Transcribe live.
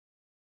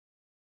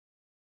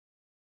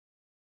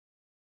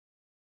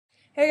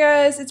Hey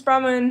guys, it's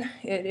Bronwyn.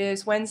 It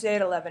is Wednesday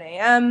at 11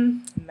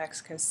 a.m. in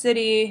Mexico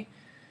City.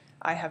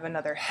 I have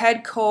another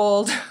head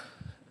cold.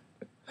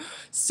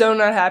 So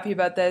not happy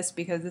about this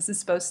because this is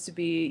supposed to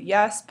be,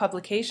 yes,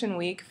 publication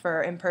week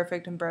for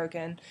Imperfect and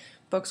Broken,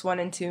 books 1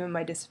 and 2 in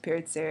my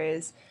Disappeared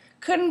series.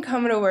 Couldn't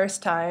come at a worse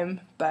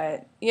time,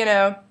 but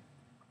I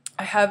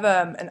have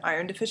an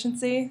iron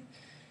deficiency.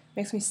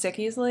 Makes me sick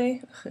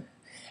easily.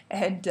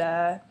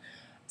 and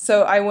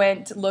So I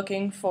went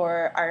looking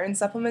for iron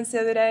supplements the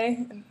other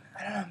day.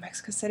 I don't know,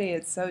 Mexico City,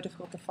 it's so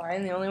difficult to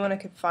find. The only one I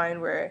could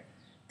find were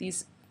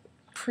these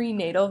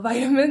prenatal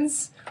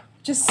vitamins.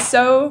 Just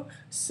so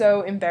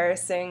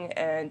embarrassing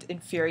and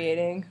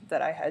infuriating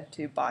that I had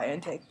to buy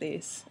and take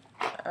these.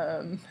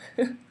 Um,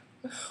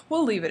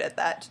 we'll leave it at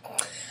that.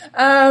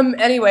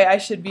 Anyway, I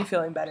should be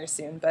feeling better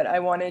soon, but I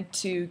wanted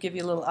to give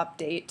you a little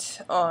update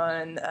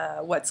on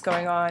what's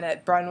going on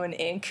at Bronwyn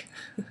Inc.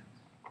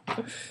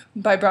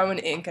 By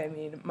Bronwyn Inc., I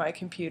mean my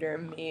computer,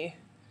 me,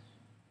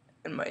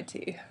 and my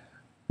tea.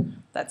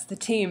 That's the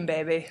team,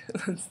 baby.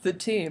 That's the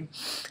team.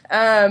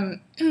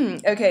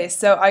 Okay,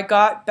 so I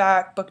got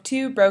back book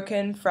 2,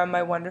 Broken, from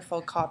my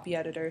wonderful copy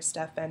editor,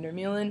 Steph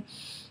Vandermeulen.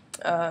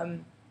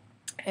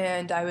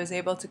 And I was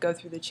able to go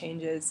through the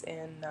changes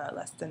in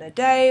less than a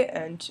day,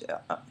 and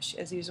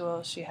as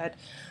usual, she had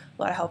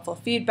a lot of helpful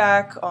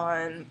feedback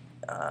on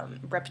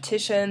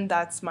repetition.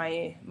 That's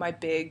my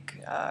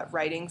big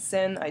writing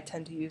sin. I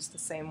tend to use the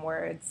same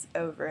words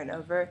over and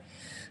over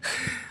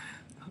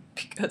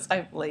because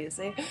I'm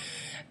lazy.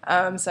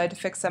 So I had to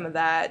fix some of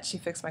that. She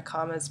fixed my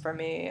commas for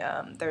me.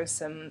 There was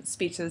some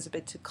speech that was a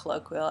bit too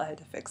colloquial. I had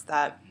to fix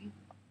that.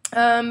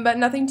 But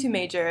nothing too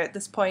major. At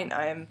this point,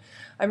 I'm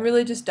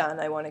really just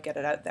done. I want to get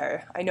it out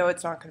there. I know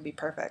it's not going to be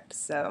perfect,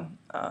 so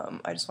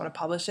I just want to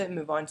publish it and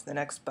move on to the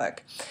next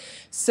book.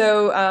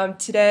 So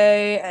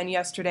today and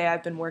yesterday,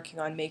 I've been working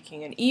on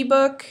making an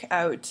ebook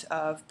out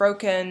of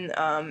Broken.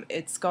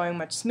 It's going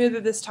much smoother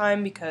this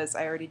time because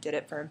I already did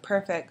it for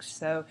Imperfect,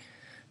 so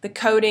the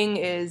coding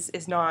is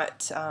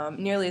not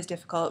nearly as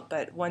difficult,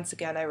 but once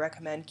again, I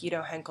recommend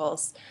Guido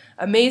Henkel's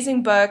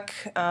amazing book,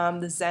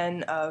 The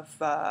Zen of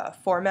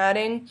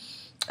Formatting.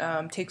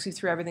 Takes you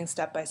through everything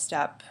step by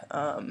step.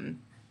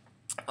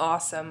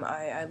 Awesome.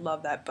 I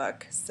love that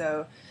book.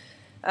 So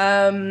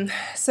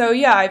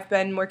yeah, I've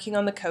been working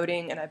on the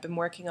coding, and I've been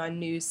working on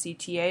new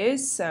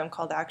CTAs,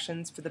 called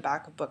actions for the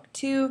back of book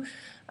 2.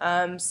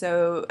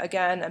 So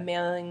again, a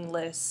mailing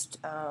list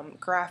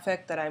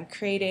graphic that I'm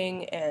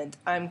creating, and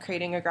I'm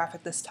creating a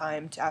graphic this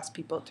time to ask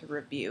people to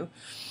review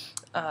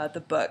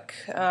the book.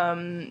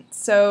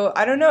 So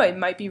I don't know, it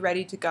might be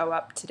ready to go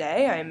up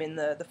today. I'm in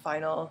the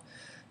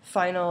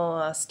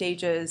final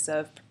stages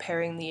of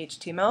preparing the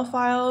HTML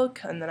file,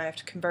 and then I have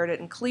to convert it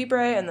in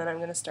Calibra, and then I'm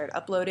going to start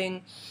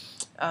uploading.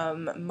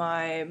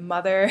 My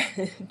mother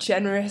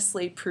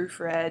generously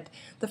proofread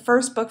the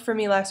first book for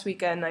me last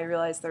weekend. I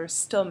realized there were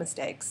still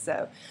mistakes,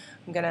 so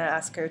I'm going to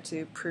ask her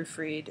to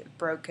proofread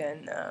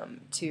Broken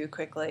too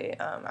quickly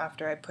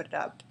after I put it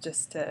up,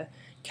 just to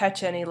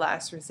catch any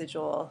last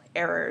residual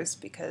errors,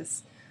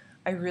 because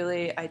I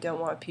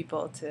don't want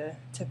people to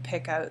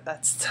pick out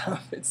that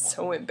stuff. It's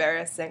so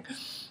embarrassing.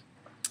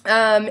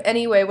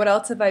 Anyway, what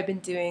else have I been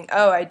doing?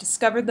 Oh, I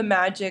discovered the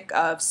magic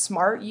of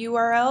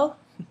smarturl.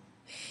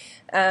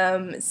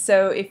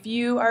 So if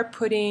you are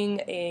putting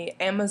a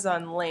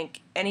Amazon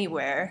link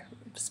anywhere,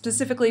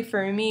 specifically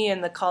for me,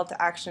 in the call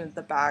to action at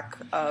the back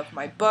of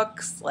my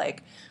books,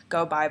 like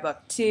go buy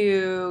book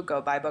 2, go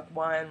buy book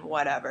 1,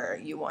 whatever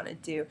you want to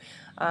do.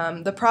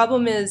 The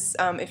problem is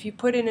if you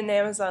put in an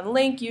Amazon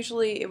link,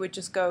 usually it would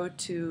just go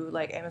to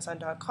like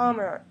Amazon.com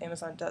or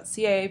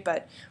Amazon.ca,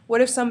 but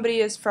what if somebody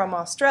is from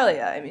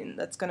Australia? I mean,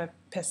 that's going to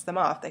piss them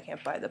off. They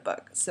can't buy the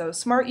book. So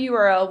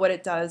smarturl, what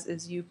it does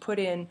is you put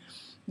in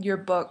your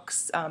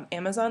book's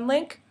Amazon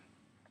link,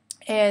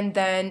 and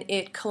then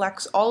it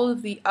collects all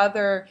of the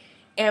other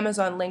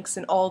Amazon links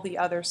in all the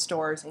other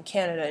stores in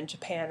Canada and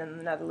Japan and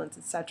the Netherlands,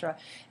 etc.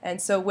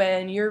 And so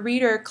when your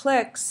reader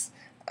clicks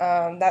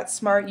that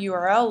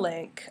smarturl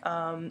link,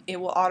 it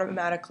will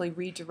automatically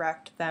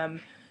redirect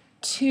them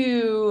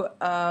to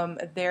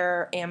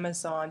their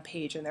Amazon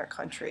page in their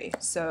country.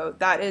 So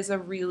that is a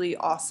really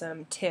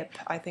awesome tip.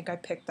 I think I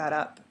picked that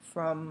up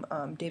from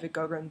David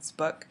Gogren's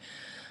book,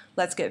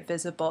 Let's Get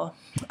Visible.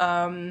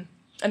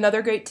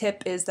 Another great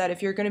tip is that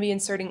if you're going to be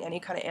inserting any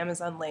kind of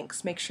Amazon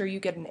links, make sure you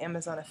get an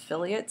Amazon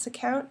affiliates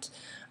account.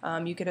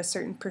 You get a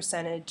certain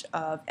percentage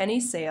of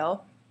any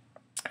sale,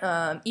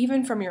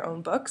 even from your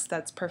own books.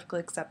 That's perfectly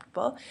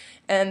acceptable.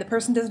 And the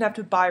person doesn't have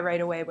to buy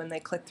right away when they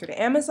click through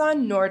to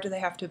Amazon, nor do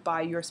they have to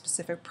buy your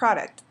specific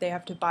product. They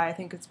have to buy, I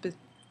think it's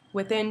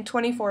within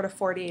 24 to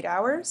 48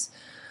 hours.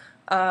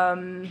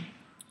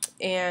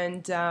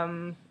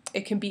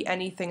 It can be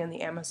anything in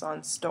the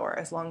Amazon store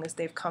as long as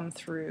they've come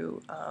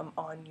through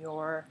on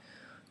your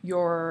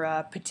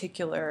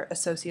particular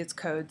associate's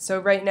code. So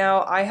right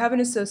now I have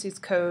an associate's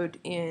code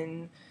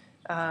in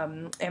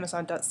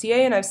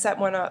Amazon.ca, and I've set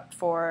one up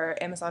for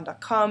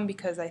Amazon.com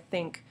because I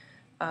think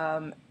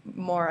I'm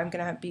going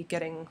to be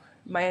getting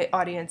my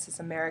audience is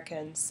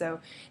American, so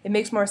it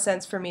makes more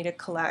sense for me to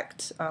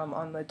collect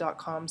on the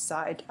 .com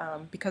side,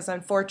 because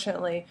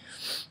unfortunately,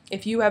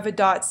 if you have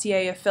a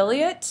 .ca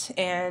affiliate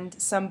and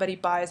somebody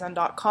buys on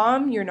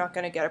 .com, you're not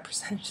going to get a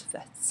percentage of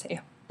that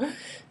sale.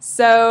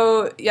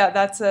 So yeah,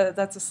 that's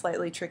a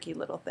slightly tricky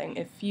little thing.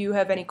 If you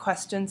have any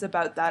questions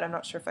about that, I'm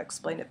not sure if I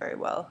explained it very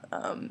well,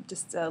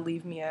 just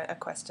leave me a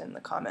question in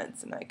the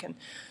comments and I can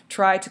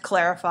try to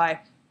clarify.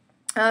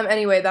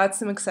 Anyway, that's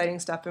some exciting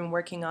stuff I'm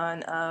working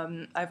on.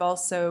 I've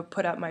also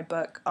put up my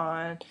book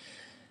on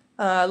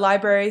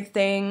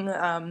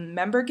LibraryThing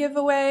member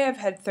giveaway. I've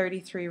had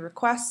 33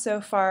 requests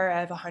so far. I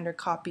have 100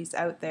 copies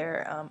out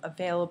there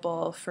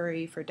available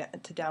free to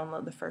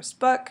download the first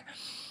book.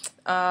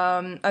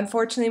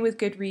 Unfortunately, with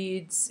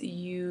Goodreads,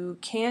 you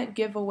can't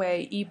give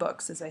away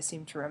ebooks, as I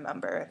seem to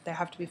remember. They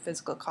have to be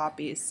physical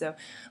copies. So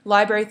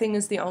LibraryThing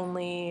is the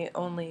only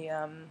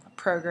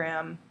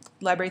program.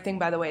 LibraryThing,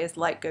 by the way, is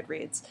like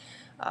Goodreads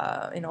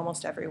in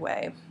almost every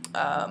way.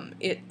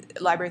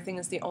 LibraryThing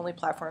is the only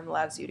platform that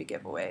allows you to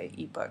give away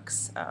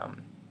ebooks.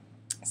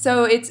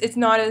 So it's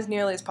not as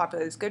nearly as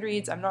popular as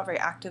Goodreads. I'm not very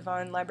active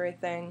on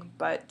LibraryThing,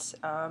 but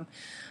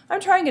I'm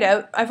trying it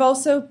out. I've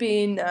also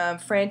been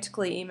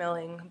frantically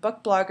emailing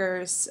book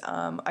bloggers.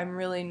 I'm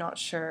really not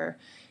sure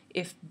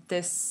if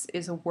this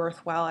is a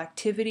worthwhile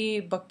activity.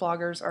 Book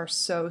bloggers are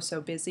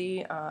so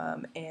busy,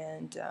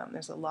 and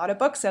there's a lot of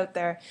books out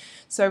there.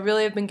 So I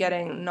really have been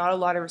getting not a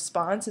lot of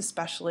response,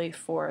 especially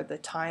for the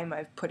time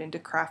I've put into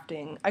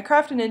crafting. I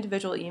craft an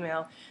individual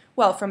email,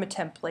 well, from a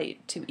template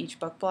to each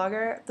book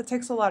blogger. That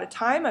takes a lot of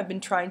time. I've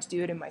been trying to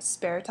do it in my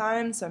spare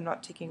time, so I'm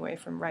not taking away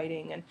from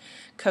writing and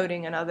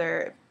coding and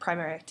other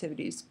primary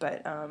activities,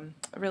 but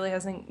it really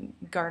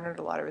hasn't garnered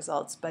a lot of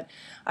results. But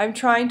I'm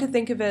trying to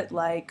think of it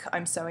like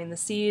I'm sowing the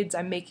seeds.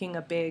 I'm making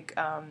a big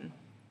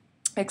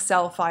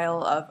Excel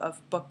file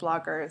of book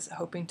bloggers,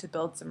 hoping to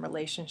build some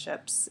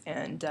relationships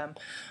and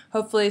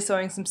hopefully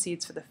sowing some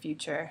seeds for the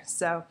future.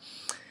 So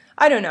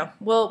I don't know.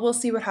 We'll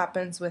see what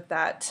happens with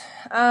that.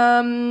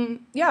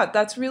 Yeah,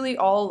 that's really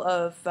all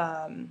of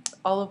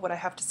what I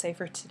have to say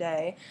for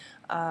today.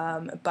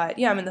 But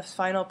yeah, I'm in the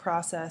final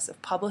process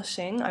of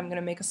publishing. I'm going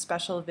to make a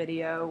special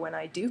video when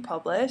I do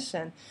publish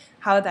and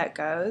how that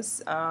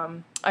goes.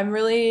 I'm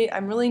really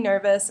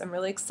nervous. I'm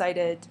really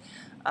excited.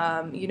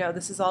 You know,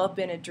 this has all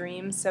been a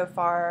dream so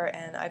far,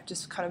 and I've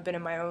just kind of been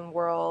in my own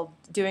world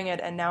doing it,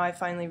 and now I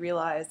finally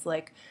realize,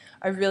 like,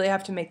 I really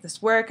have to make this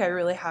work. I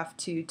really have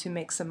to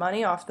make some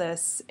money off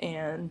this,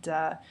 and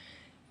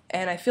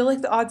I feel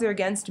like the odds are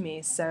against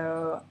me.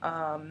 So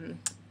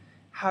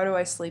how do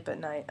I sleep at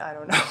night? I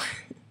don't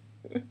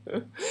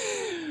know.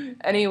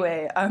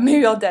 Anyway,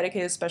 maybe I'll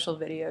dedicate a special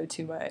video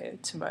to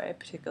my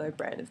particular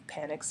brand of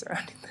panic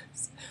surrounding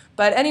this.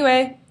 But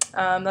anyway,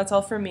 that's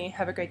all for me.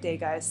 Have a great day,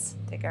 guys.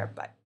 Take care.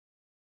 Bye.